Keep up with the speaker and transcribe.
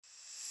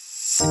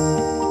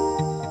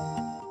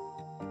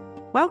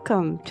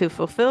Welcome to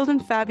Fulfilled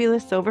and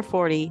Fabulous Over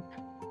 40,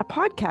 a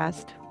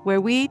podcast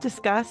where we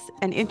discuss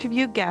and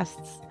interview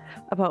guests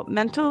about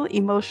mental,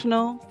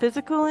 emotional,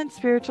 physical, and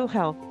spiritual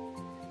health.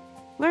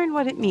 Learn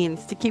what it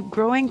means to keep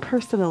growing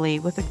personally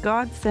with a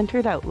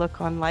God-centered outlook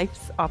on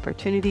life's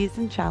opportunities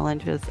and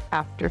challenges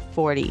after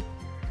 40.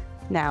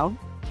 Now,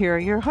 here are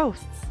your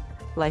hosts,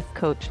 life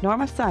coach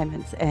Norma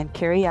Simons and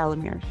Carrie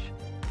Alamirsch.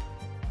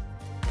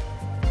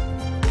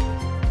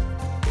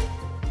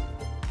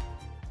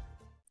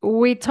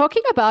 We're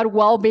talking about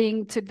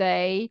well-being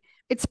today.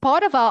 It's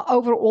part of our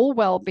overall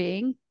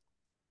well-being.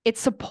 It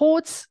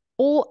supports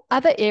all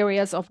other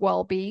areas of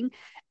well-being.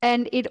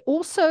 And it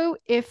also,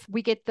 if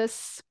we get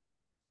this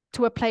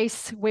to a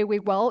place where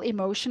we're well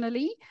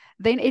emotionally,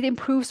 then it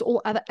improves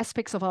all other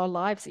aspects of our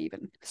lives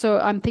even. So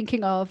I'm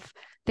thinking of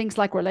things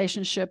like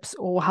relationships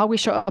or how we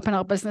show up in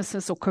our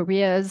businesses or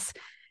careers,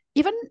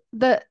 even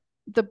the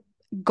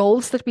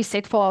goals that we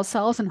set for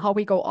ourselves and how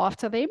we go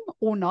after them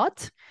or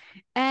not.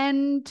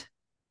 And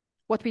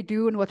what we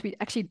do and what we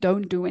actually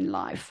don't do in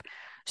life.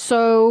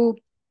 So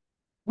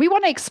we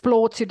want to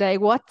explore today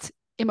what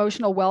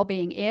emotional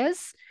well-being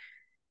is,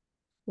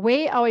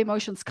 where our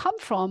emotions come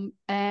from,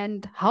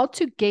 and how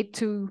to get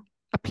to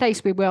a place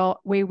where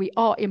we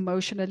are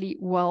emotionally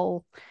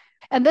well.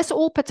 And this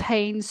all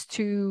pertains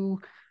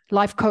to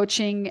life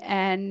coaching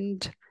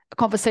and a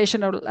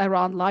conversation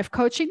around life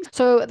coaching.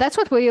 So that's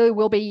what we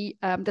will be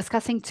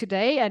discussing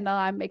today. And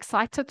I'm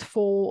excited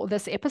for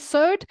this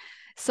episode.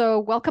 So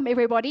welcome,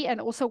 everybody, and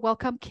also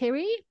welcome,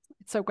 Carrie.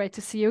 It's so great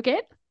to see you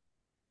again.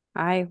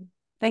 Hi.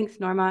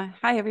 Thanks, Norma.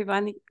 Hi,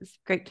 everyone. It's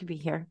great to be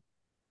here.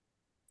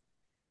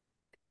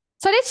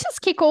 So let's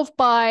just kick off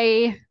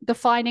by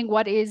defining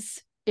what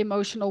is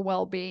emotional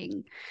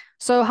well-being.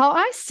 So how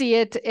I see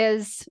it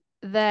is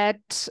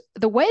that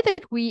the way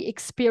that we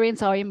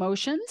experience our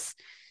emotions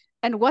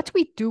and what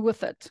we do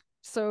with it.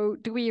 So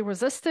do we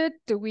resist it?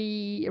 Do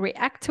we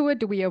react to it?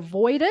 Do we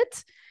avoid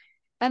it?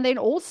 And then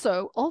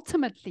also,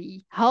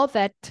 ultimately, how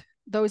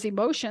those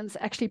emotions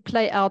actually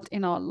play out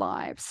in our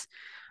lives.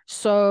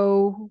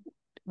 So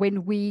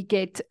when we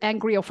get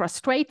angry or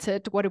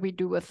frustrated, what do we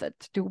do with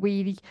it? Do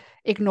we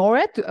ignore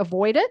it, to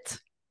avoid it?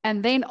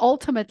 And then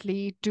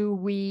ultimately, do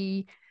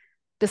we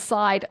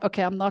decide,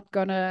 okay, I'm not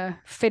going to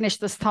finish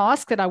this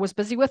task that I was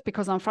busy with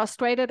because I'm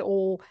frustrated,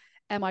 or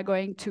am I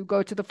going to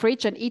go to the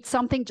fridge and eat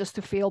something just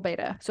to feel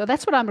better? So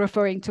that's what I'm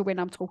referring to when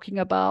I'm talking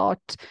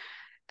about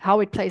how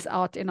it plays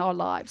out in our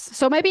lives.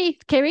 So maybe,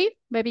 Carrie,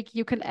 maybe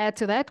you can add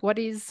to that. What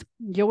is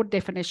your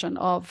definition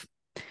of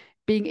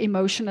being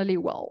emotionally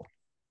well?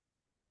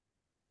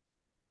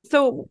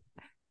 So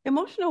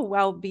emotional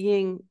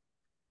well-being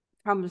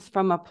comes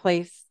from a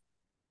place,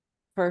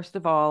 first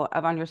of all,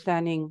 of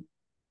understanding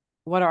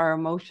what our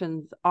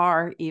emotions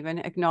are, even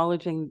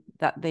acknowledging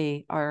that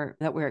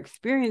we're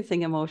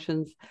experiencing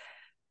emotions,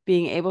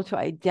 being able to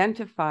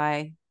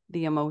identify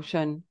the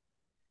emotion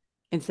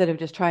instead of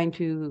just trying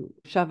to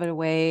shove it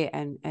away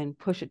and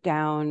push it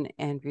down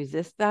and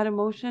resist that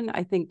emotion.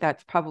 I think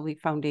that's probably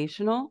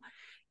foundational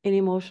in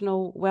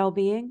emotional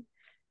well-being,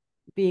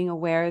 being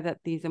aware that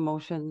these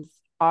emotions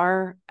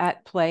are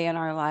at play in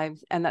our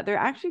lives and that they're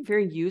actually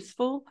very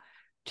useful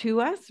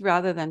to us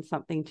rather than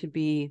something to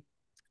be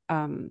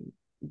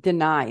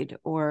denied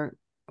or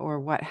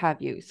what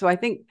have you. So I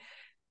think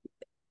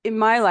in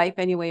my life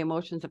anyway,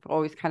 emotions have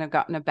always kind of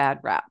gotten a bad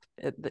rap.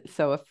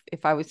 So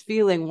if I was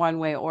feeling one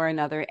way or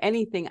another,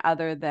 anything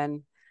other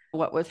than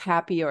what was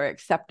happy or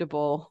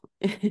acceptable,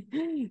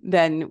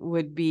 then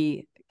would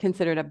be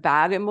considered a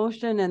bad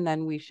emotion. And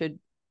then we should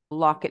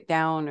lock it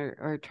down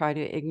or try to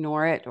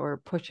ignore it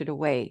or push it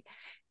away.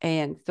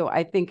 And so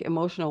I think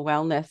emotional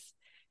wellness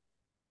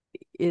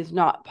is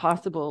not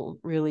possible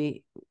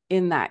really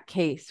in that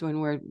case when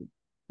we're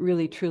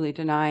really truly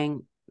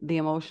denying the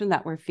emotion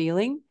that we're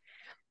feeling,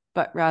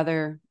 but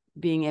rather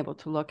being able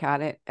to look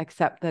at it,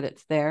 accept that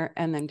it's there,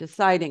 and then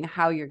deciding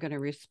how you're going to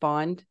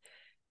respond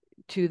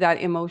to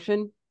that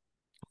emotion.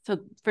 So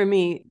for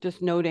me,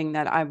 just noting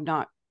that I'm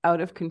not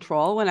out of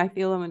control when I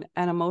feel an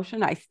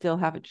emotion, I still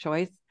have a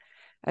choice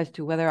as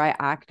to whether I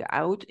act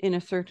out in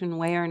a certain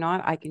way or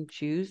not. I can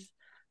choose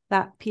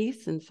that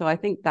piece. And so I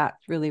think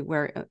that's really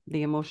where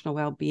the emotional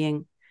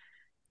well-being,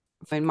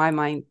 in my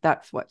mind,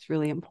 that's what's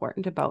really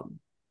important about,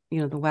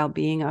 the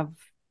well-being of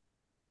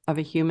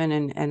a human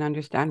and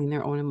understanding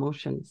their own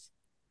emotions.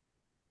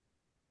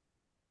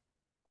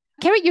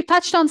 Carrie, you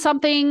touched on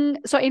something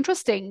so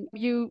interesting.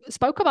 You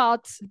spoke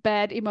about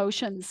bad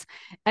emotions.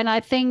 And I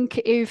think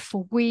if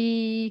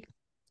we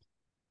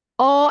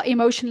are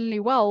emotionally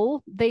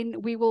well,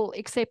 then we will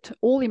accept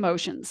all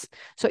emotions.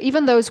 So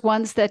even those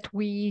ones that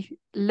we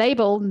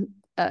label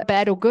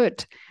bad or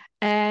good.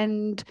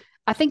 And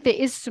I think there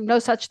is no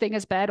such thing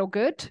as bad or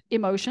good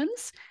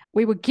emotions.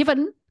 We were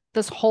given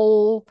this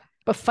whole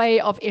buffet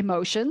of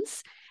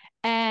emotions.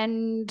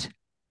 And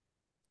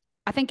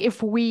I think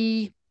if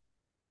we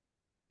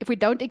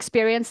don't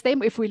experience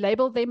them, if we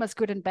label them as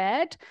good and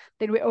bad,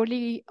 then we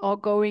only are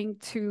going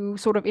to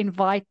sort of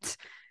invite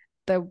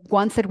the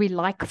ones that we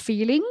like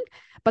feeling.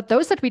 But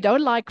those that we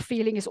don't like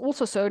feeling is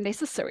also so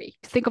necessary.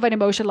 Think of an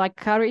emotion like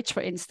courage,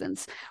 for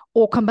instance,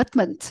 or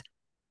commitment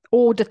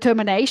or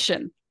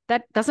determination.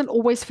 That doesn't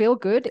always feel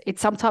good. It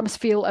sometimes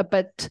feel a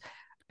bit,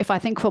 if I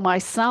think for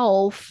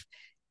myself,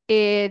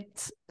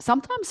 it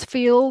sometimes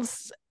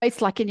feels,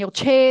 it's like in your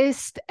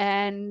chest,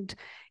 and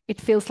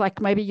it feels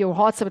like maybe your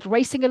heart's a bit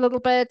racing a little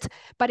bit,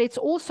 but it's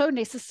also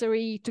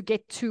necessary to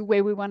get to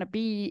where we want to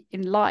be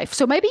in life.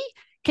 So maybe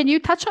can you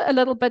touch a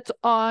little bit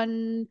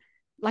on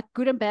like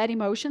good and bad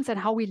emotions and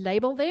how we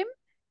label them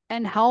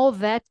and how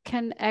that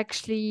can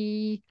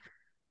actually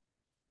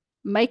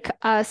make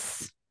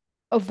us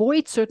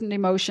avoid certain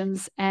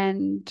emotions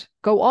and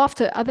go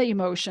after other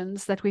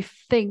emotions that we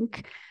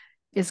think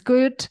is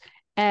good,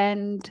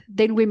 and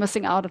then we're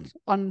missing out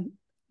on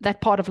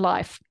that part of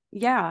life?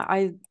 Yeah,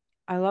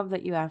 I love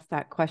that you asked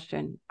that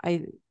question.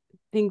 I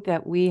think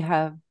that we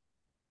have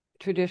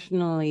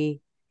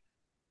traditionally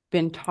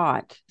been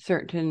taught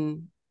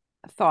certain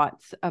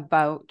thoughts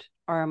about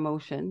our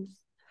emotions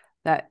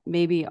that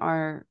maybe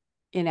are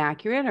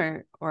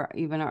inaccurate or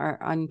even are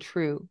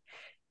untrue,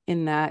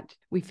 in that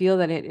we feel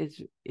that it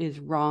is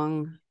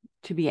wrong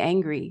to be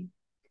angry.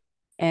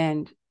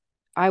 And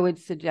I would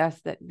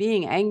suggest that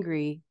being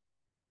angry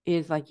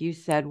is, like you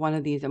said, one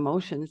of these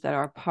emotions that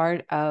are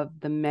part of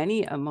the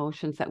many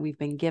emotions that we've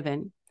been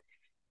given.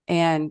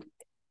 And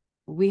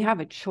we have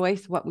a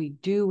choice what we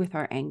do with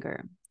our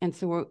anger. And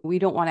so we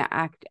don't want to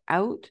act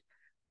out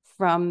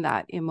from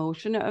that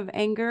emotion of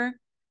anger,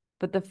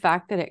 but the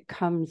fact that it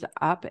comes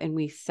up and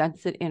we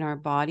sense it in our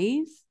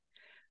bodies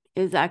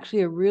is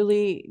actually a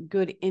really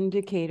good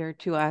indicator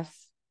to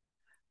us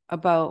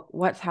about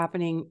what's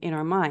happening in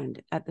our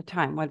mind at the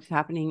time, what's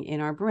happening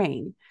in our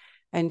brain.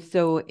 And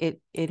so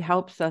it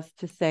helps us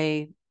to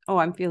say, oh,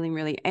 I'm feeling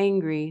really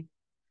angry.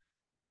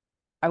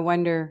 I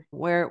wonder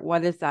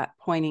what is that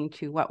pointing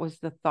to? What was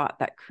the thought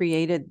that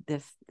created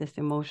this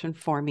emotion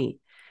for me?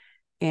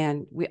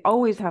 And we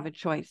always have a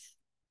choice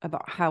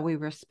about how we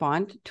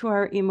respond to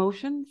our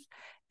emotions,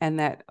 and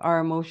that our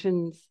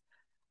emotions,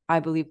 I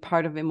believe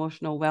part of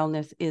emotional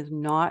wellness is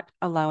not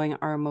allowing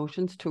our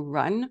emotions to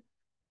run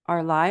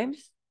our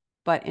lives,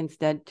 but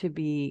instead to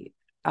be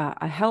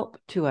a help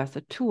to us,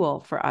 a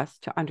tool for us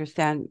to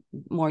understand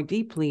more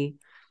deeply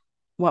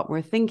what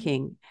we're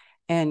thinking.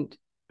 And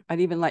I'd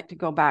even like to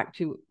go back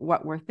to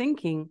what we're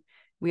thinking.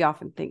 We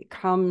often think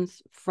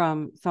comes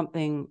from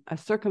something, a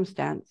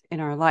circumstance in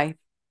our life.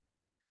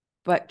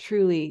 But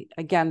truly,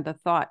 again, the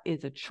thought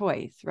is a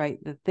choice, right?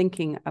 The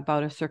thinking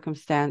about a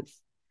circumstance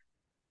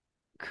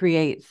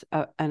creates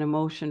an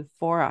emotion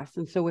for us.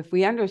 And so if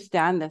we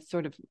understand this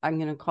sort of, I'm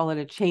going to call it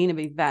a chain of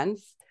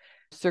events,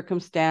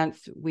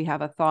 circumstance, we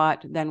have a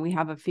thought, then we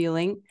have a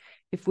feeling.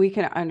 If we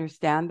can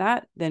understand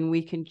that, then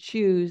we can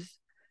choose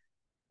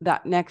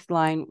that next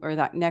line, or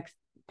that next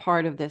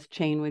part of this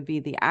chain would be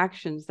the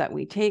actions that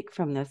we take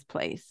from this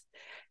place.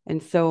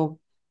 And so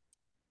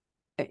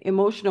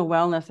emotional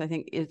wellness, I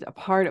think, is a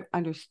part of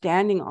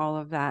understanding all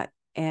of that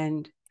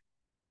and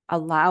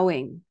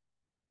allowing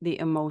the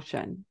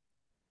emotion,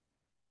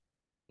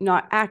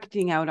 not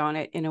acting out on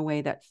it in a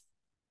way that's,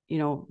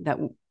 that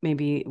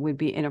maybe would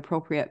be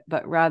inappropriate,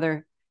 but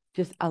rather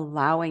just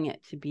allowing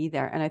it to be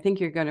there. And I think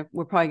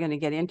we're probably going to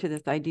get into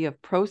this idea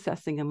of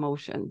processing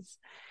emotions.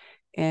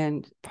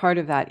 And part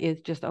of that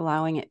is just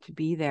allowing it to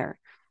be there.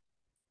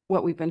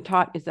 What we've been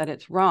taught is that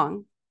it's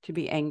wrong to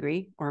be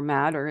angry or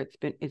mad, or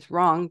it's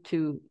wrong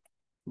to,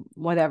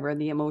 whatever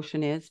the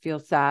emotion is, feel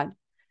sad.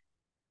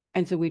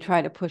 And so we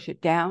try to push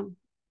it down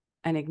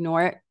and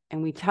ignore it.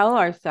 And we tell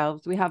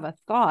ourselves, we have a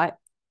thought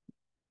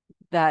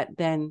that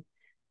then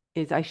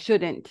is, I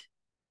shouldn't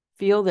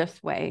feel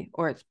this way,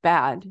 or it's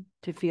bad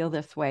to feel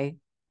this way.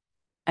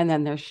 And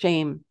then there's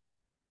shame,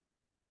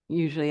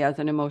 usually as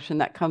an emotion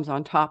that comes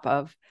on top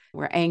of,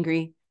 we're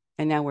angry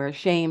and now we're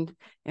ashamed,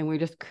 and we're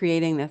just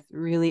creating this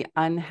really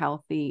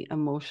unhealthy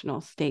emotional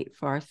state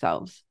for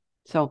ourselves.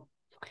 So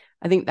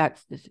I think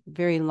that's this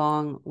very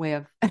long way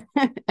of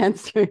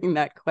answering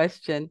that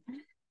question.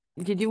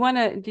 Did you want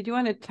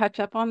to touch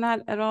up on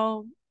that at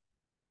all,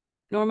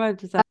 Norma?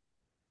 Does that?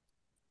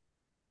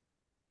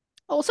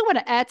 I also want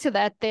to add to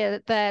that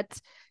that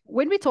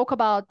when we talk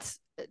about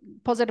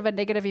positive and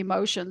negative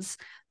emotions,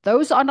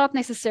 those are not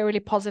necessarily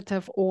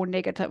positive or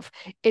negative.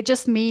 It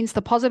just means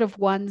the positive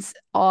ones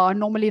are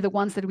normally the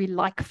ones that we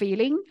like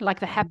feeling, like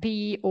the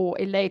happy or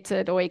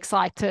elated or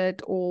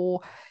excited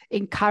or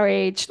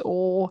encouraged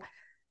or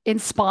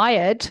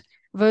inspired,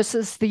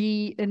 versus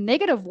the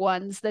negative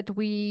ones that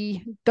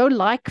we don't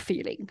like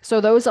feeling.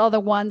 So those are the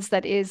ones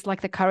that is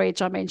like the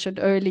courage I mentioned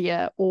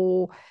earlier,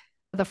 or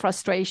the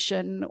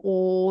frustration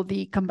or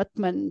the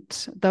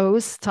commitment,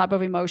 those type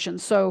of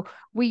emotions. So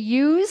we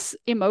use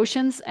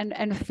emotions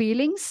and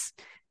feelings,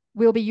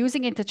 we'll be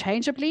using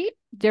interchangeably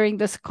during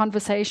this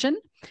conversation.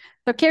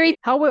 So Kerry,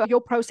 how will your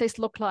process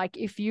look like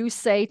if you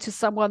say to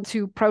someone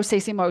to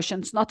process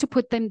emotions, not to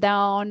put them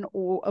down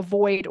or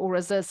avoid or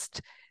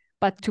resist,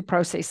 but to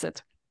process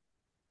it?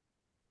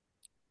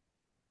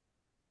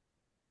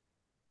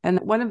 And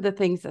one of the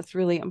things that's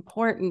really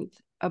important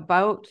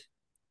about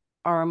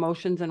our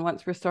emotions, and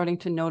once we're starting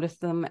to notice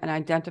them and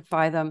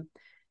identify them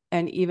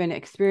and even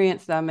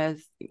experience them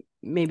as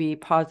maybe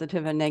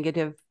positive and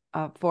negative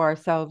for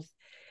ourselves,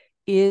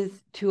 is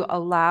to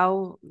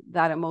allow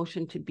that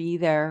emotion to be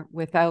there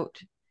without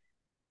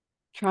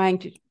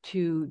trying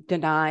to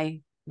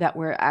deny that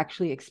we're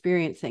actually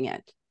experiencing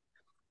it.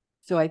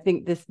 So I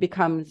think this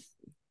becomes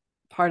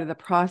part of the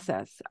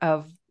process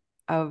of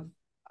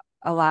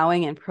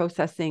allowing and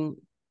processing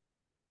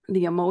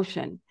the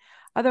emotion.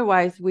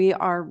 Otherwise, we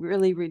are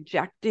really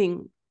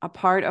rejecting a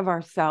part of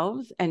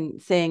ourselves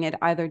and saying it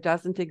either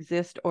doesn't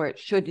exist or it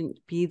shouldn't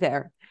be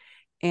there.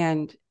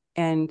 And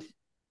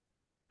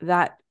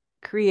that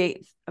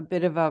creates a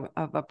bit of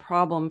a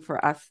problem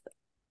for us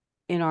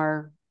in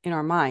our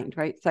mind,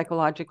 right?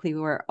 Psychologically,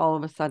 we're all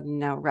of a sudden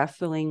now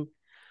wrestling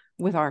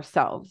with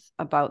ourselves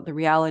about the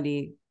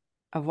reality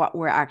of what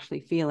we're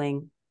actually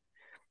feeling.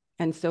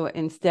 And so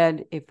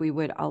instead, if we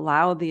would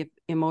allow the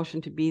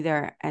emotion to be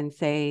there and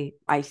say,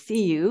 I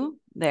see you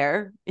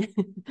there,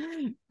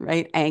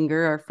 right?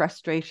 Anger or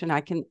frustration,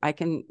 I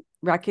can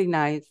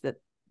recognize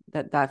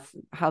that's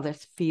how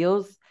this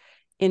feels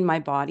in my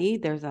body.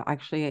 There's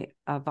actually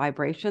a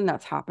vibration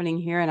that's happening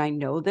here. And I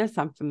know this,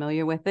 I'm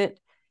familiar with it.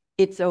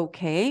 It's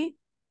okay.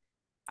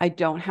 I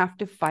don't have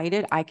to fight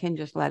it. I can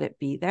just let it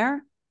be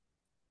there.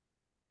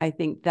 I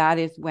think that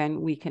is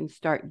when we can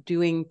start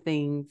doing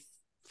things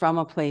from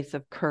a place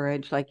of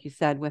courage. Like you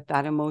said, with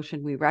that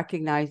emotion, we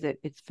recognize it,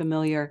 it's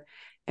familiar,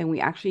 and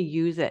we actually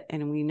use it.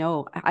 And we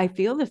know, I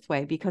feel this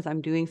way because I'm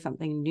doing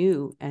something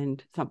new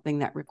and something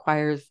that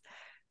requires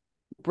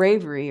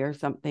bravery or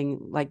something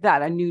like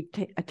that, a new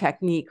a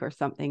technique or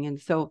something.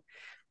 And so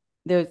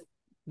there's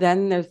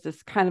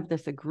this kind of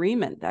this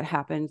agreement that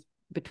happens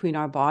between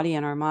our body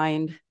and our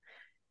mind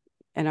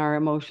and our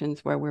emotions,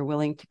 where we're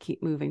willing to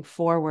keep moving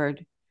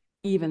forward,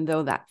 even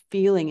though that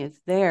feeling is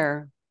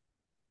there.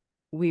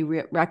 We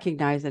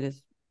recognize it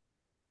as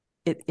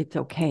it's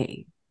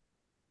okay,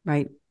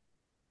 right?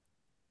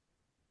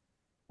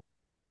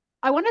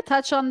 I want to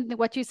touch on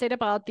what you said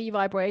about the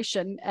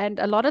vibration. And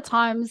a lot of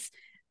times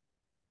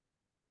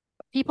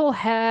people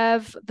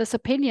have this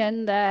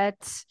opinion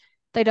that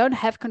they don't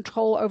have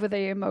control over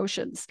their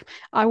emotions.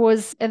 I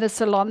was in the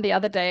salon the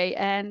other day,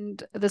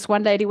 and this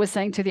one lady was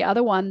saying to the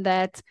other one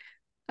that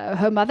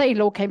her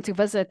mother-in-law came to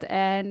visit,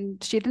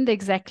 and she didn't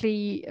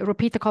exactly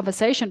repeat the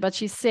conversation, but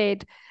she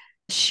said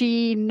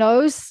she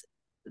knows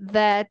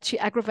that she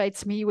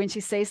aggravates me when she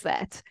says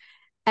that.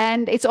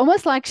 And it's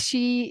almost like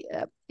she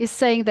is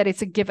saying that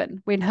it's a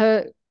given when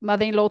her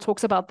mother-in-law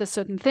talks about this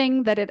certain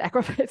thing, that it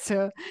aggravates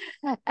her.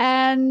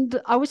 And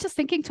I was just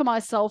thinking to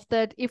myself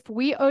that if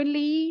we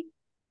only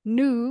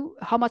knew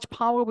how much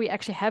power we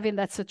actually have in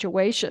that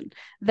situation,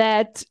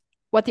 that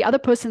what the other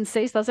person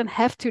says doesn't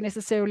have to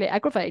necessarily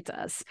aggravate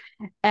us,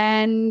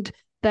 and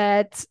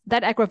that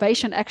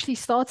aggravation actually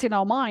starts in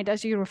our mind,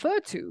 as you refer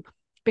to,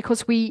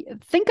 because we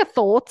think a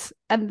thought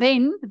and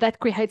then that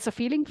creates a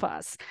feeling for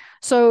us.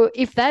 So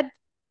if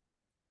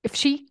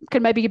she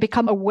can maybe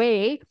become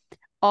aware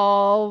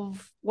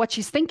of what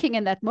she's thinking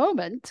in that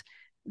moment,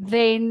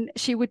 then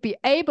she would be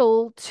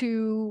able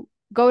to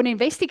go and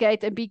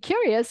investigate and be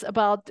curious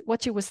about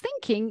what she was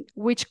thinking,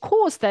 which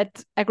caused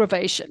that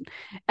aggravation.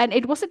 And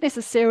it wasn't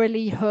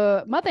necessarily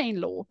her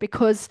mother-in-law,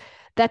 because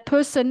that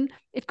person,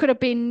 it could have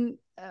been,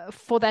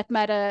 for that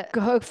matter,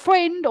 her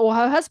friend or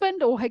her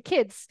husband or her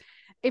kids.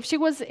 If she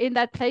was in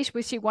that place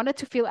where she wanted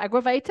to feel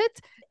aggravated,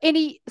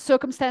 any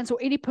circumstance or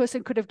any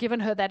person could have given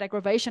her that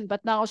aggravation,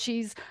 but now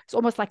it's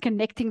almost like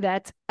connecting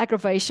that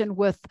aggravation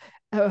with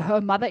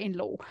her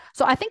mother-in-law.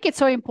 So I think it's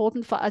so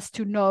important for us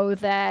to know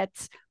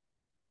that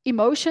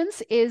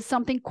emotions is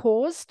something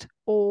caused,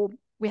 or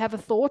we have a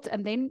thought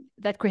and then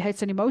that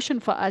creates an emotion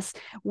for us.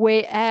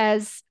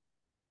 Whereas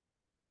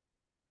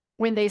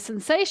when there's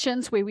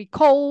sensations, where we're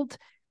cold,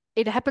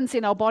 it happens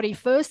in our body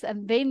first,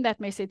 and then that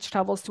message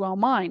travels to our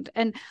mind.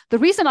 And the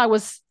reason I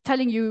was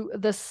telling you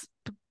this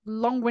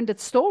long-winded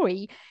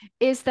story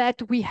is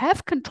that we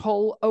have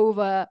control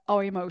over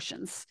our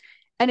emotions.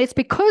 And it's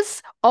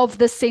because of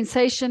this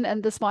sensation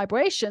and this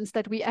vibrations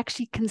that we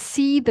actually can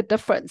see the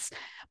difference.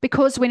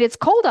 Because when it's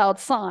cold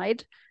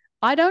outside,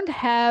 I don't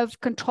have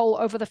control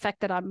over the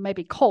fact that I'm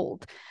maybe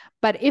cold.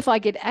 But if I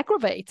get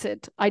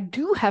aggravated, I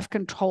do have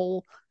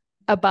control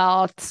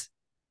about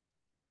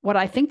what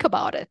I think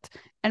about it.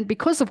 And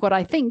because of what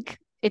I think,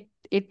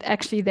 it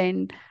actually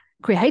then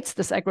creates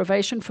this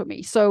aggravation for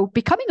me. So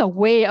becoming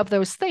aware of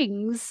those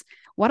things,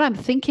 what I'm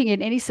thinking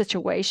in any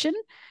situation,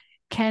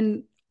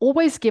 can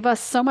always give us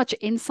so much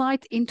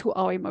insight into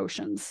our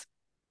emotions.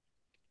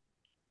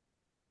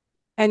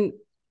 And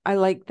I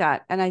like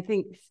that. And I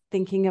think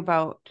thinking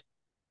about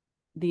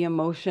the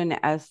emotion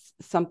as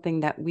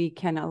something that we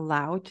can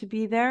allow to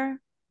be there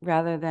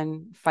rather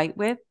than fight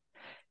with,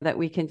 that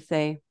we can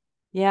say,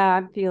 yeah,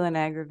 I'm feeling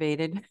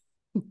aggravated.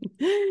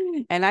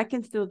 And I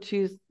can still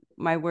choose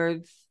my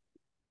words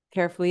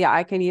carefully.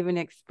 I can even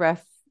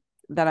express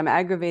that I'm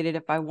aggravated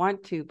if I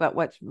want to. But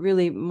what's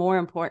really more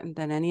important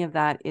than any of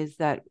that is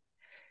that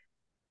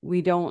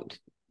we don't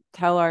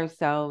tell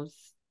ourselves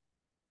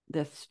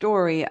this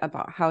story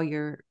about how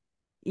you're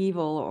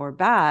evil or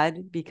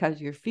bad because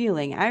you're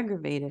feeling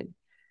aggravated.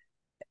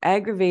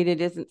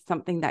 Aggravated isn't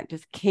something that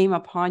just came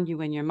upon you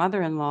when your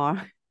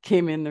mother-in-law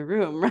came in the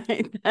room,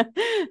 right?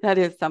 That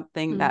is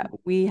something that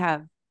we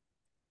have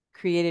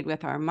created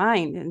with our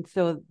mind. And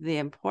so the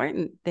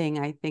important thing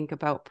I think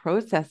about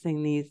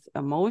processing these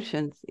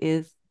emotions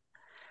is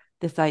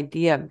this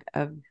idea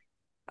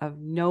of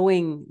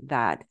knowing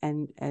that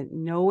and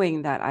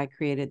knowing that I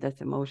created this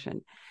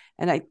emotion.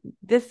 And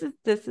this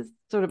is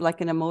sort of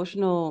like an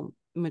emotional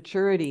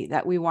maturity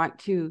that we want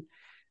to,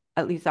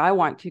 at least I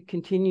want to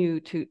continue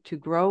to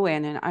grow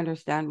in and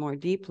understand more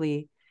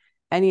deeply.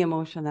 Any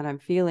emotion that I'm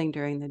feeling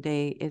during the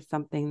day is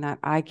something that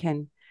I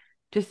can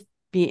just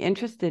be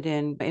interested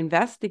in,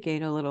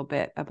 investigate a little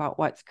bit about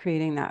what's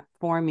creating that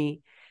for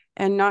me,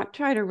 and not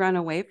try to run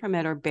away from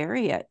it or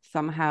bury it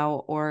somehow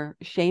or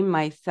shame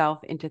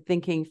myself into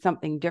thinking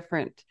something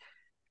different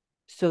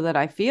so that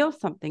I feel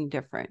something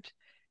different.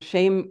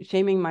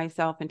 Shaming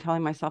myself and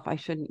telling myself I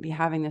shouldn't be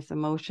having this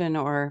emotion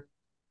or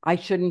I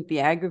shouldn't be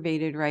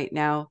aggravated right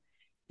now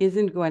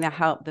isn't going to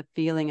help the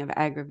feeling of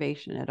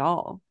aggravation at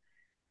all.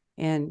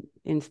 And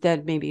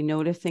instead, maybe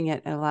noticing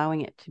it,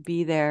 allowing it to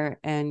be there,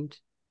 and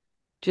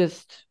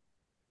just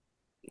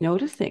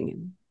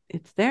noticing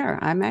it's there.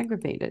 I'm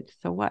aggravated.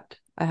 So what?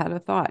 I had a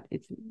thought.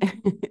 It's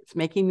it's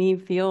making me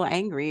feel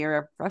angry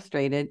or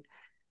frustrated,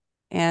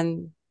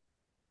 and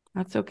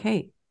that's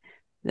okay.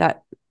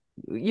 That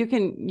you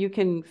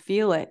can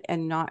feel it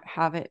and not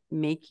have it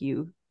make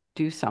you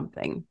do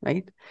something,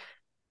 right?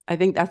 I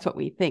think that's what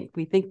we think.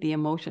 We think the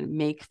emotion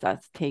makes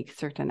us take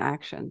certain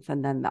actions,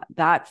 and then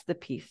that's the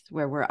piece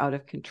where we're out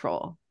of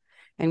control,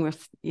 and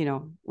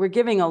we're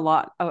giving a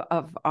lot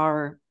of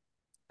our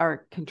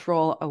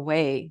control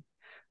away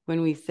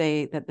when we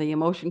say that the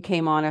emotion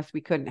came on us,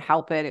 we couldn't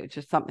help it, it was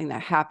just something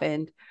that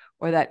happened,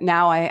 or that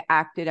now I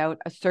acted out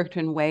a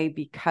certain way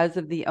because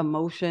of the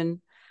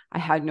emotion. I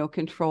had no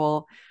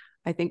control.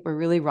 I think we're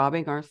really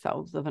robbing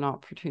ourselves of an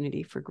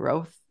opportunity for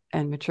growth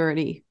and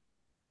maturity.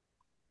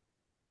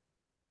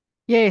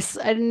 Yes,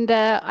 and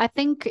I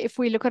think if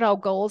we look at our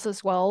goals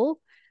as well,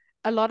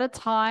 a lot of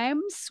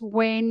times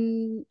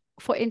when,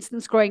 for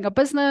instance, growing a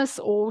business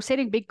or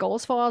setting big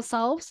goals for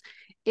ourselves,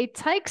 it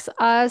takes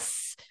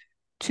us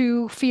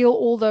to feel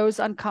all those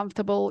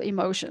uncomfortable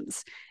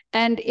emotions.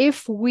 And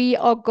if we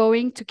are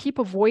going to keep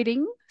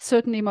avoiding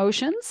certain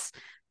emotions,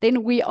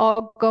 then we're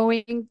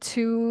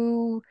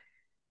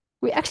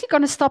actually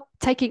going to stop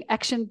taking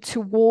action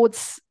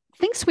towards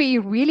things we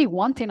really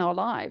want in our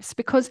lives.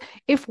 Because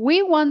if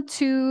we want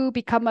to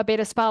become a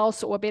better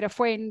spouse or a better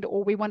friend,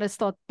 or we want to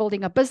start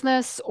building a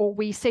business, or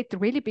we set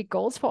really big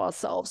goals for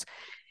ourselves,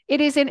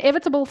 it is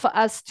inevitable for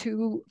us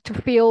to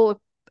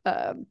feel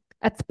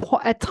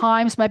at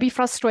times maybe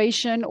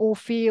frustration, or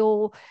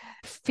feel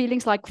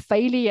feelings like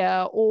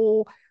failure,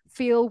 or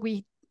feel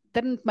we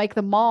didn't make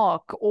the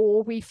mark,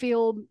 or we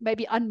feel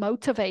maybe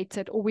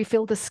unmotivated, or we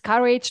feel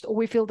discouraged, or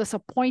we feel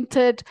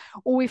disappointed,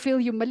 or we feel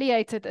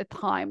humiliated at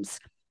times.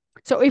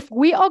 So if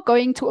we are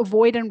going to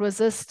avoid and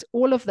resist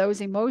all of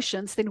those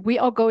emotions, then we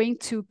are going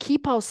to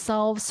keep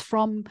ourselves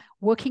from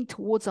working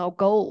towards our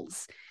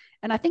goals.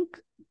 And I think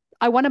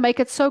I want to make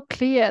it so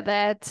clear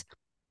that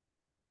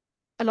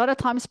a lot of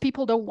times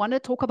people don't want to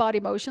talk about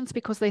emotions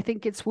because they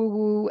think it's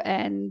woo-woo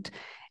and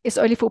it's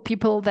only for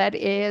people that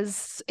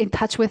is in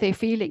touch with their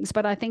feelings.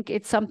 But I think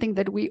it's something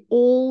that we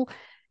all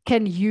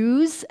can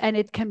use, and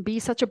it can be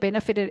such a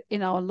benefit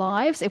in our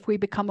lives if we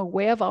become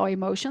aware of our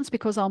emotions,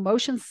 because our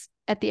emotions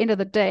at the end of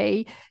the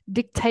day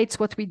dictates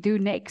what we do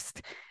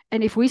next.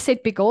 And if we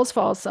set big goals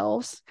for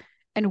ourselves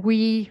and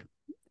we,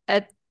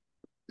 at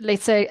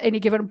let's say any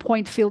given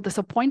point, feel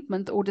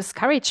disappointment or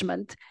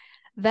discouragement,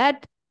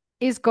 that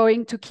is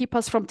going to keep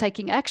us from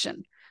taking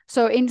action.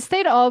 So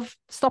instead of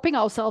stopping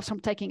ourselves from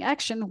taking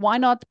action, why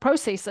not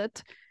process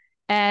it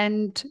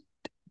and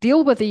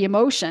deal with the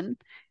emotion,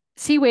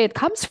 see where it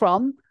comes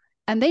from,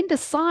 and then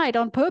decide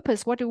on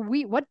purpose, what do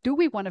we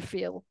want to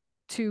feel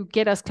to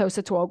get us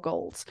closer to our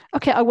goals?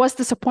 Okay, I was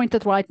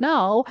disappointed right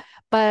now,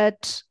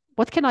 but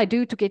what can I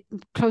do to get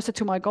closer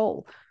to my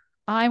goal?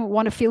 I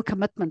want to feel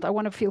commitment. I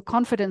want to feel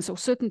confidence or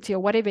certainty or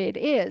whatever it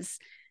is.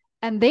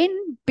 And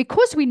then,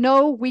 because we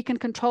know we can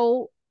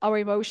control our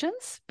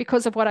emotions,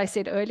 because of what I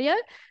said earlier,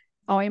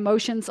 our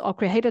emotions are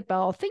created by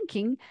our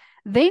thinking,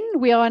 then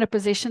we are in a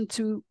position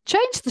to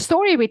change the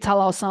story we tell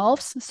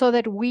ourselves so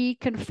that we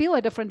can feel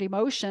a different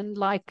emotion,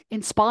 like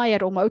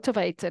inspired or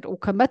motivated or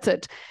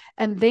committed,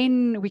 and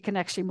then we can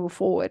actually move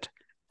forward.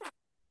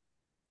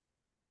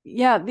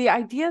 Yeah, the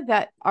idea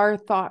that our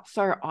thoughts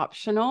are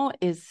optional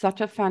is such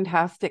a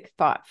fantastic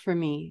thought for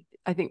me.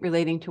 I think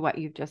relating to what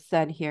you've just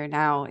said here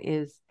now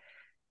is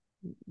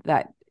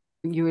that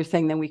you were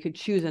saying then we could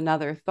choose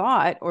another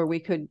thought, or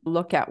we could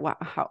look at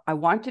how I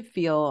want to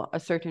feel a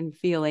certain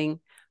feeling.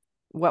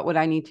 What would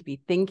I need to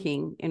be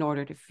thinking in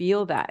order to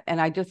feel that? And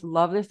I just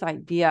love this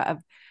idea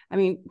of,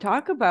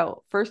 talk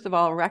about, first of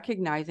all,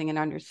 recognizing and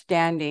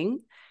understanding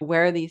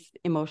where these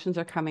emotions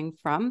are coming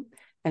from.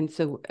 And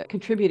so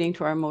contributing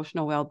to our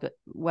emotional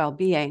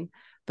well-being,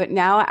 but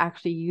now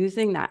actually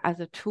using that as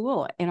a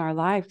tool in our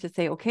lives to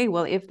say, okay,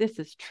 well, if this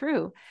is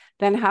true,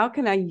 then how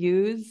can I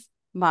use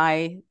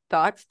my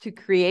thoughts to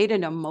create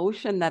an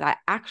emotion that I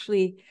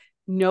actually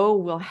know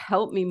will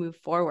help me move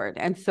forward?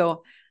 And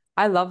so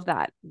I love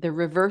that, the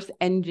reverse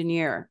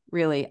engineer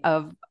really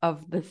of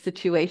the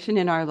situation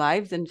in our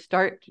lives, and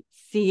start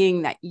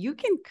seeing that you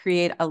can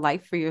create a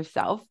life for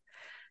yourself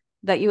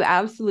that you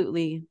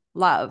absolutely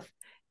love.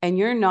 And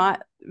you're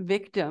not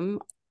victim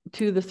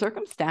to the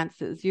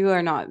circumstances. You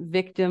are not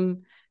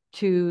victim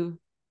to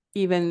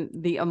even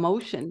the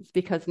emotions,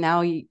 because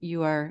now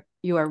you are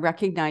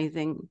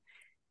recognizing,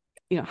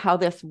 how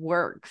this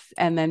works,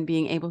 and then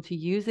being able to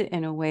use it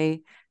in a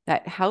way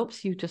that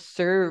helps you to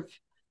serve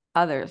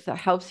others, that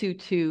helps you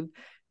to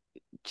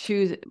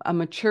choose a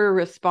mature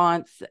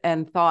response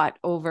and thought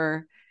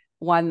over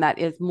one that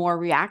is more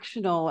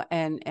reactional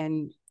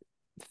and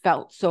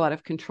felt so out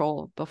of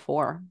control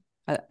before.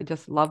 I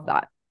just love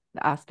that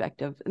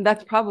aspect of, and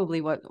that's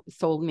probably what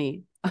sold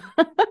me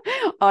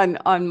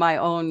on my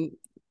own,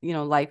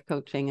 life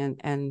coaching,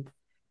 and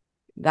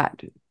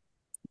that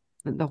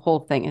the whole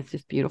thing is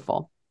just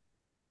beautiful.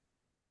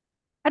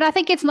 And I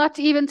think it's not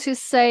even to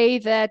say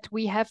that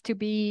we have to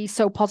be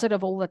so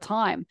positive all the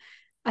time.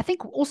 I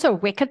think also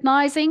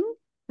recognizing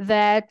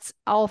that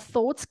our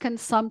thoughts can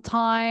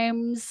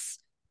sometimes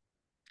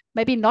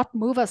maybe not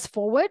move us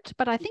forward,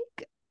 but I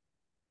think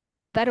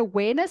that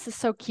awareness is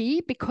so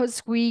key,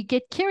 because we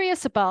get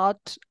curious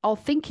about our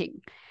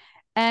thinking.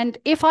 And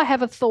if I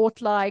have a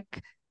thought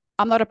like,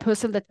 I'm not a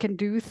person that can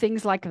do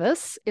things like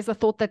this, is a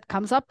thought that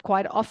comes up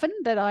quite often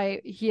that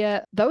I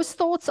hear. Those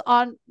thoughts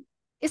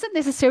isn't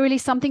necessarily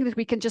something that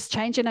we can just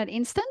change in an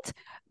instant.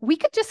 We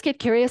could just get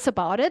curious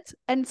about it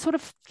and sort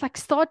of like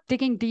start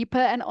digging deeper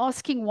and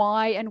asking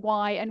why and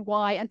why and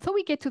why, until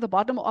we get to the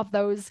bottom of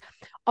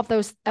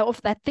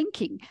that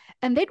thinking.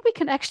 And then we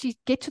can actually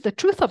get to the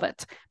truth of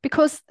it.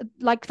 Because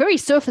like very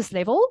surface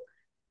level,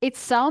 it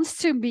sounds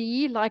to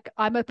me like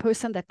I'm a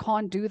person that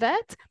can't do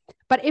that.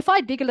 But if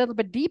I dig a little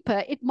bit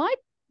deeper, it might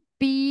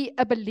be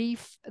a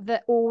belief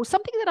that, or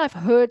something that I've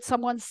heard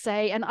someone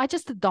say, and I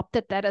just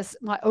adopted that as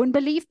my own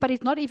belief, but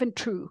it's not even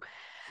true.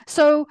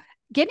 So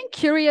getting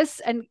curious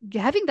and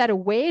having that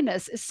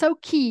awareness is so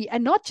key,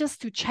 and not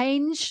just to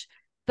change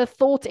the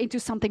thought into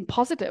something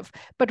positive,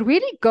 but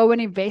really go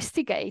and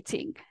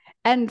investigating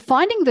and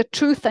finding the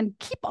truth, and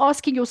keep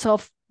asking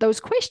yourself those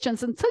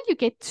questions until you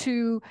get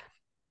to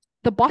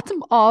the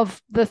bottom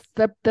of the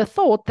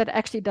thought that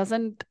actually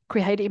doesn't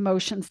create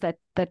emotions that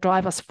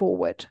drive us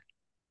forward.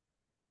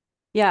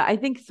 Yeah, I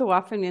think so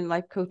often in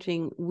life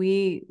coaching,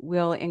 we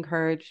will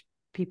encourage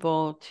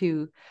people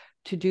to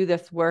do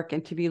this work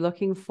and to be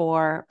looking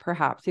for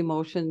perhaps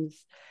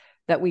emotions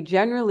that we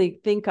generally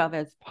think of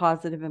as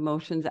positive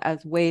emotions,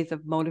 as ways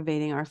of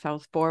motivating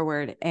ourselves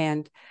forward.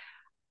 And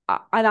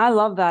I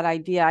love that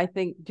idea. I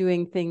think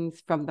doing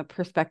things from the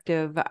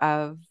perspective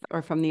of,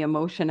 or from the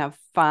emotion of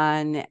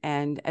fun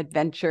and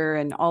adventure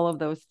and all of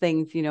those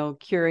things,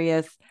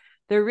 curious,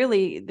 they're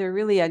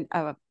really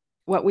a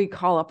what we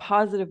call a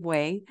positive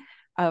way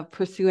of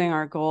pursuing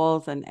our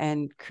goals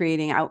and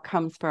creating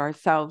outcomes for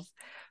ourselves.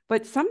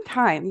 But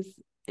sometimes,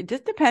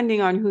 just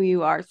depending on who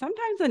you are,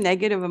 sometimes a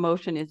negative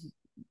emotion is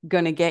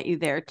going to get you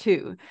there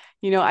too.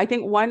 I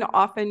think one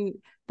often,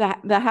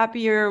 the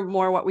happier,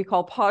 more what we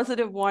call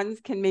positive ones,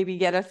 can maybe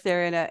get us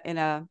there in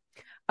a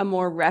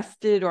more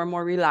rested or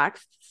more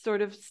relaxed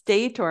sort of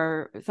state,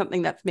 or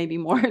something that's maybe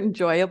more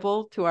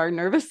enjoyable to our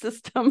nervous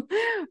system.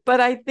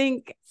 But I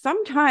think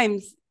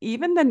sometimes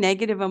even the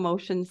negative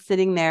emotions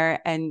sitting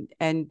there and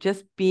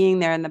just being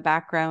there in the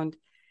background,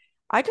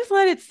 I just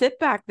let it sit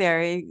back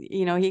there.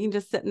 He can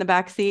just sit in the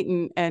back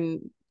seat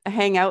and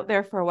hang out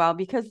there for a while,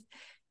 because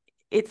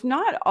it's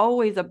not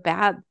always a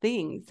bad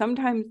thing.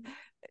 Sometimes,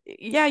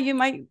 yeah,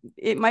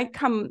 it might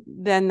come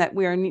then that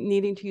we are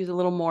needing to use a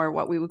little more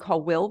what we would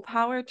call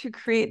willpower to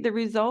create the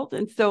result.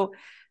 And so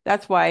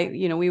that's why,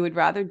 we would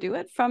rather do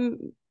it from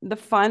the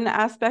fun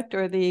aspect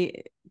or the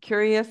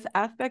curious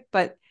aspect,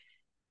 but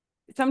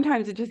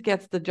sometimes it just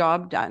gets the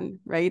job done,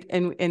 right?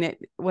 And it,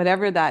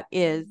 whatever that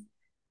is,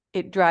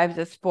 it drives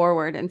us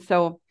forward. And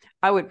so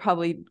I would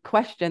probably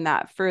question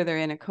that further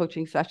in a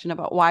coaching session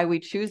about why we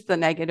choose the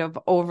negative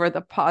over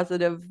the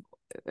positive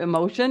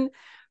emotion.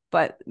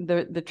 But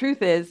the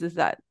truth is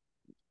that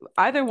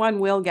either one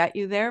will get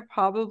you there.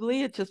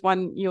 Probably it's just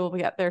one you'll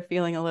get there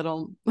feeling a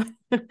little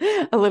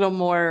a little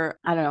more,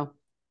 I don't know,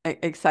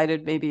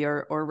 excited maybe,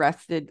 or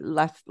rested,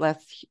 less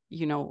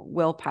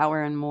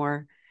willpower, and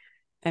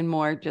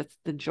more just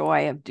the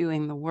joy of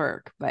doing the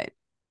work. But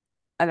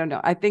I don't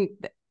know, I think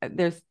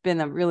there's been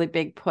a really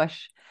big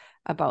push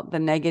about the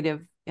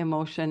negative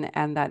emotion,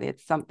 and that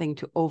it's something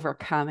to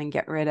overcome and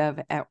get rid of,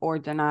 or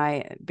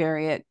deny,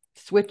 bury it,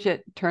 switch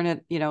it, turn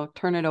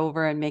it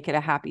over and make it a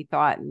happy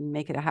thought and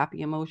make it a happy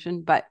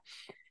emotion. But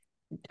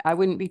I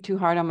wouldn't be too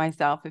hard on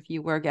myself if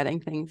you were getting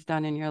things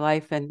done in your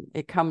life and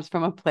it comes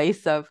from a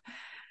place of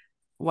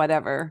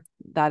whatever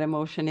that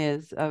emotion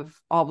is, of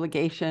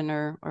obligation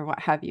or what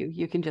have you.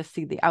 You can just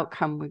see the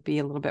outcome would be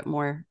a little bit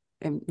more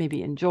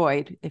maybe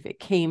enjoyed if it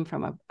came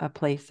from a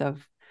place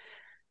of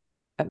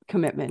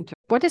commitment.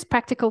 What is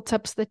practical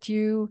tips that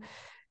you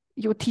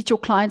teach your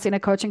clients in a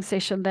coaching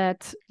session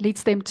that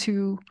leads them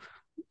to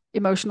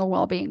emotional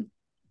well-being?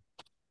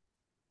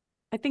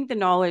 I think the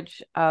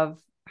knowledge of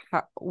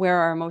where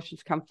our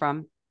emotions come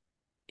from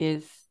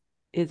is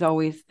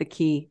always the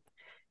key,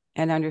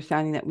 and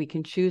understanding that we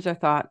can choose our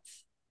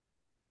thoughts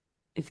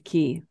is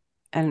key,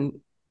 and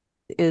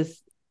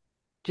is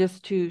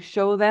just to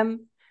show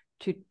them,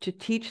 to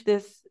teach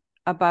this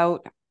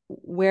about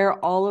where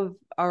all of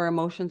our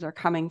emotions are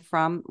coming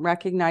from,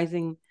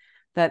 recognizing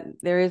that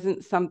there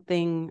isn't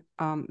something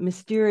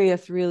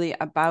mysterious really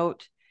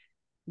about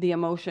the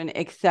emotion,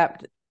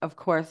 except, of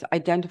course,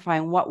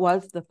 identifying what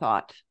was the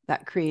thought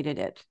that created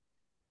it.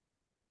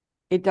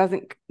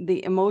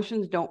 The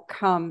emotions don't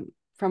come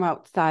from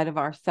outside of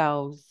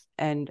ourselves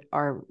and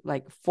are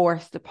like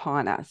forced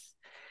upon us.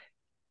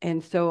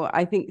 And so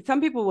I think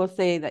some people will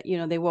say that,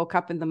 they woke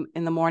up in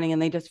the morning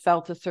and they just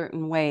felt a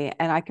certain way.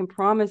 And I can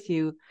promise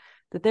you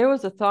that there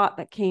was a thought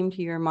that came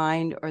to your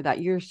mind, or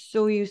that you're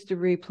so used to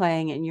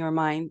replaying in your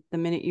mind the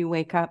minute you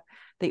wake up,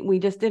 that we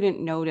just didn't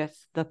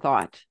notice the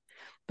thought.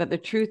 But the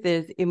truth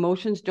is,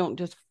 emotions don't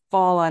just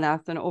fall on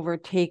us and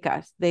overtake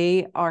us.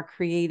 They are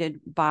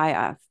created by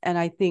us. And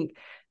I think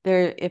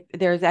if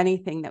there's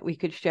anything that we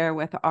could share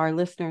with our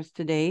listeners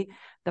today,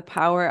 the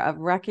power of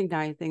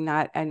recognizing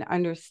that and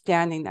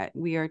understanding that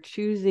we are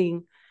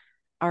choosing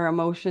our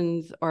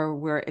emotions, or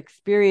we're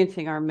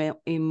experiencing our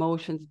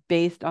emotions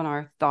based on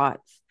our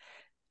thoughts,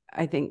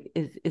 I think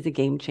is a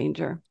game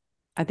changer.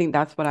 I think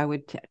that's what I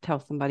would tell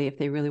somebody if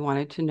they really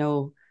wanted to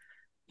know,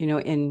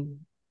 in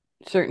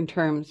certain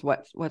terms,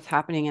 what's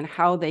happening and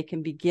how they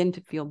can begin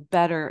to feel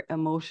better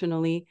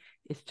emotionally,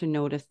 is to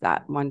notice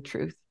that one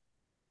truth.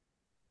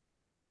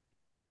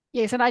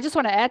 Yes, and I just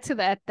want to add to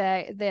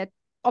that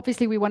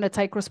obviously we want to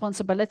take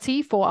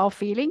responsibility for our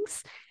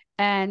feelings,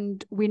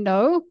 and we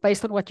know,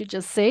 based on what you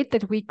just said,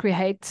 that we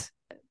create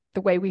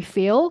the way we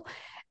feel.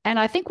 And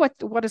I think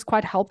what is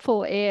quite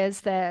helpful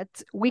is that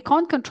we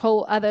can't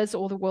control others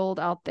or the world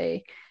out there,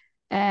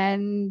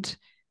 and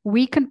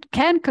we can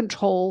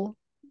control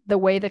the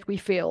way that we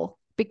feel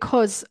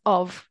because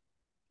of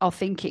our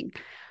thinking.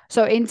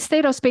 So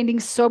instead of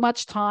spending so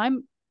much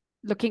time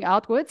looking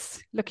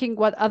outwards, looking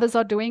what others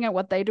are doing and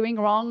what they're doing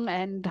wrong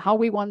and how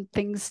we want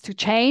things to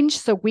change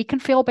so we can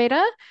feel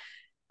better,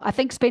 I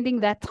think spending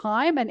that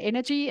time and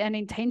energy and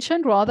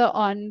intention rather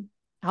on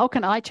how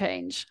can I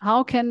change?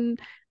 How can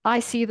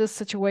I see this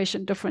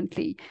situation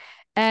differently?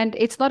 And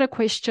it's not a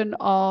question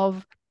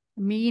of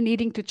me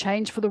needing to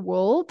change for the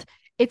world.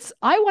 It's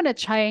I want to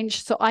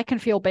change so I can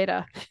feel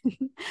better.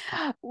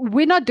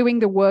 We're not doing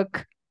the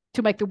work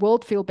to make the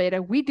world feel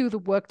better. We do the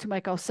work to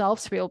make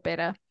ourselves feel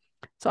better.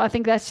 So I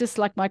think that's just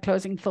like my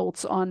closing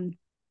thoughts on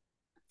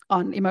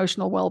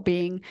emotional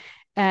well-being,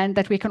 and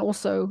that we can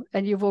also,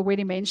 and you've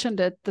already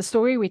mentioned it, the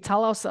story we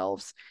tell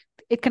ourselves,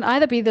 it can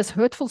either be this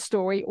hurtful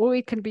story or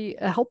it can be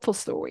a helpful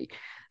story.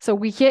 So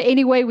we hear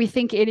anyway, we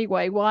think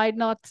anyway. Why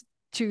not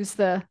choose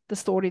the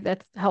story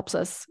that helps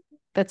us,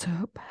 that's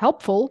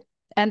helpful,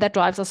 and that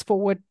drives us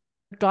forward,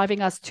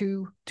 driving us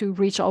to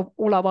reach all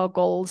of our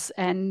goals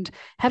and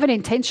have an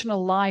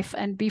intentional life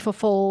and be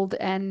fulfilled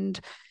and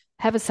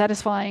have a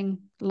satisfying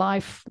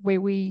life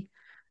where we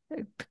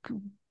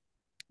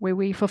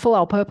fulfill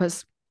our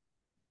purpose.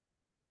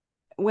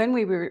 When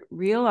we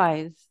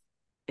realize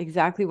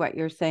exactly what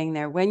you're saying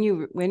there, when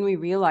we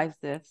realize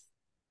this,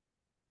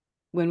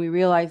 when we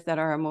realize that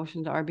our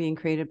emotions are being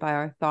created by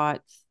our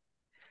thoughts,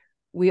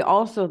 we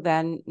also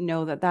then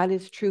know that that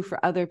is true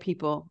for other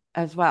people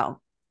as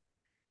well.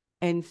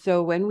 And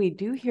so when we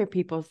do hear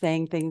people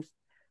saying things,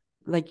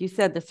 like you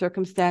said, the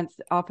circumstance,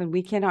 often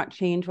we cannot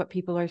change what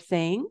people are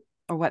saying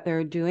or what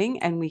they're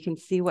doing, and we can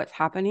see what's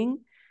happening.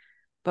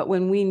 But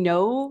when we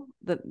know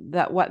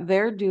that what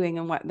they're doing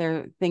and what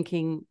they're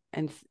thinking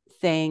and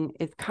saying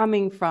is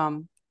coming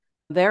from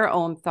their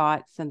own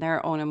thoughts and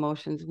their own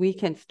emotions, we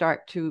can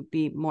start to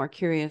be more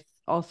curious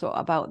also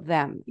about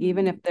them.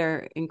 Even if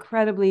they're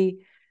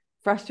incredibly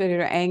frustrated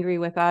or angry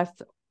with us,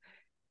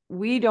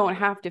 we don't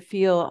have to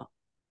feel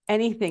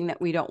anything that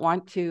we don't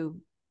want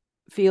to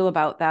feel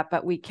about that,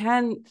 but we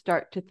can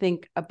start to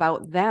think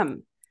about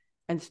them.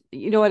 And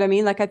you know what I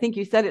mean? Like, I think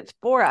you said it's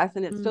for us,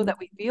 and it's so that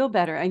we feel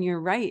better. And you're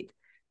right.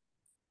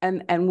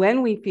 And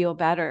when we feel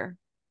better,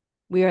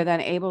 we are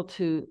then able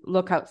to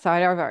look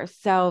outside of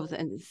ourselves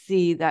and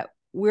see that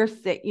we're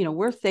safe,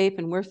 we're safe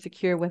and we're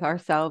secure with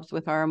ourselves,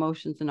 with our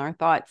emotions and our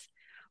thoughts.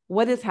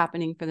 What is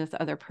happening for this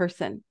other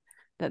person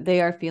that they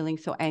are feeling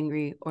so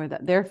angry, or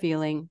that they're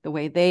feeling the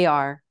way they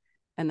are,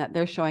 and that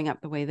they're showing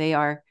up the way they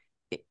are?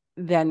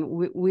 Then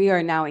we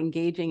are now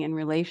engaging in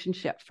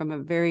relationship from a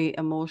very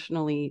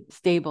emotionally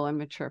stable and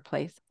mature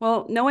place.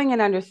 Well, knowing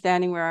and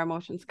understanding where our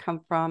emotions come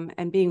from,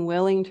 and being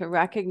willing to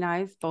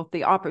recognize both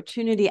the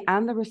opportunity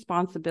and the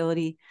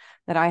responsibility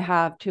that I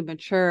have to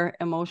mature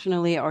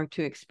emotionally or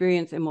to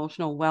experience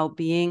emotional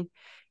well-being,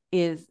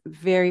 is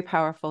very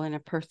powerful in a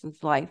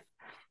person's life.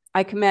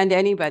 I commend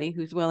anybody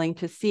who's willing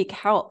to seek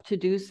help to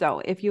do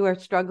so. If you are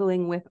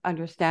struggling with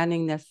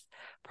understanding this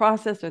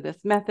process or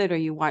this method, or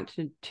you want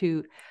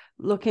to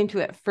look into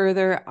it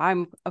further,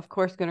 I'm of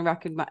course going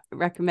to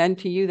recommend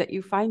to you that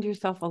you find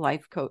yourself a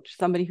life coach,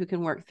 somebody who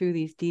can work through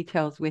these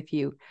details with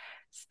you.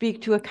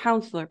 Speak to a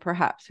counselor,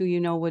 perhaps, who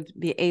you know would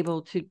be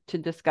able to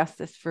discuss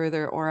this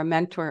further, or a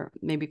mentor,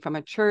 maybe from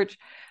a church.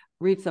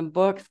 Read some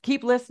books.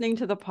 Keep listening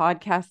to the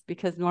podcast,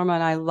 because Norma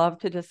and I love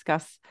to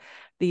discuss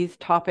these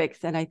topics,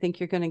 and I think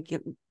you're going to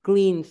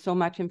glean so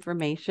much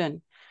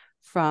information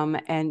from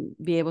and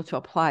be able to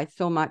apply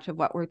so much of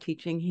what we're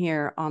teaching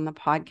here on the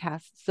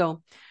podcast.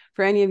 So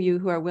for any of you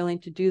who are willing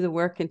to do the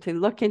work and to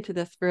look into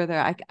this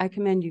further, I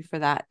commend you for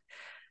that.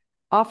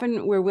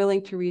 Often we're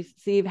willing to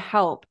receive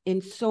help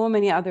in so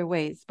many other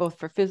ways, both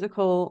for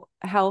physical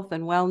health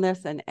and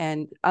wellness,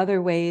 and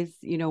other ways.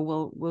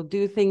 We'll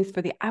do things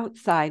for the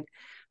outside,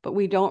 but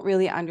we don't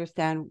really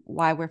understand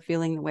why we're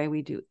feeling the way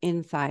we do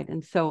inside.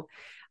 And so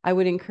I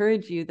would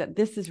encourage you that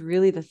this is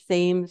really the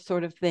same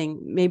sort of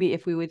thing. Maybe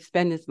if we would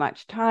spend as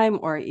much time,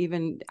 or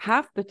even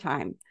half the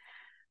time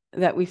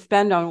that we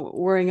spend on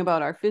worrying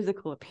about our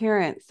physical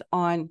appearance,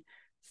 on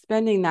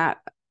spending that,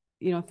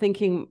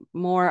 thinking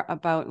more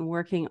about and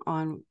working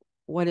on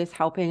what is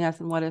helping us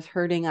and what is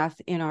hurting us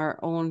in our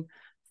own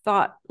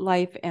thought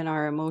life and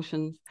our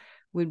emotions,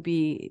 would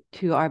be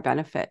to our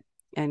benefit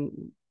and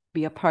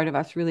be a part of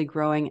us really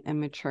growing and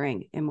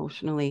maturing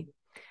emotionally.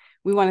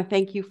 We want to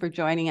thank you for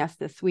joining us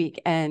this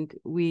week, and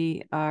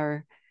we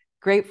are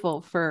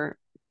grateful for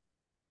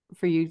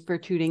you for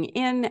tuning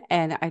in,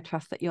 and I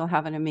trust that you'll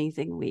have an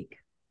amazing week.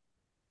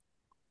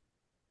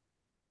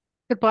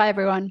 Goodbye,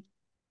 everyone.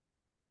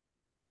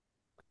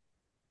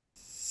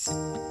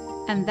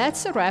 And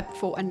that's a wrap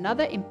for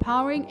another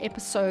empowering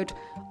episode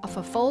of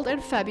Fulfilled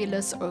and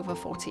Fabulous Over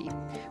 40.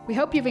 We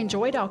hope you've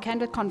enjoyed our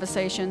candid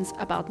conversations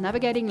about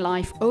navigating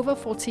life over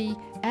 40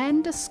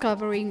 and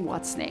discovering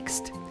what's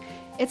next.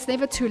 It's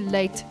never too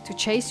late to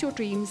chase your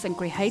dreams and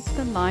create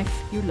the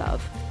life you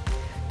love.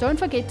 Don't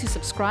forget to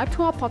subscribe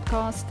to our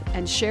podcast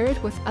and share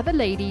it with other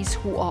ladies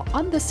who are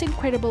on this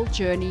incredible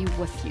journey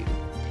with you.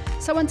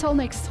 So until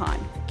next time,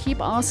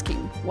 keep asking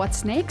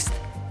what's next,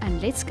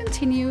 and let's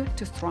continue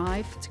to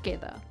thrive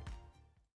together.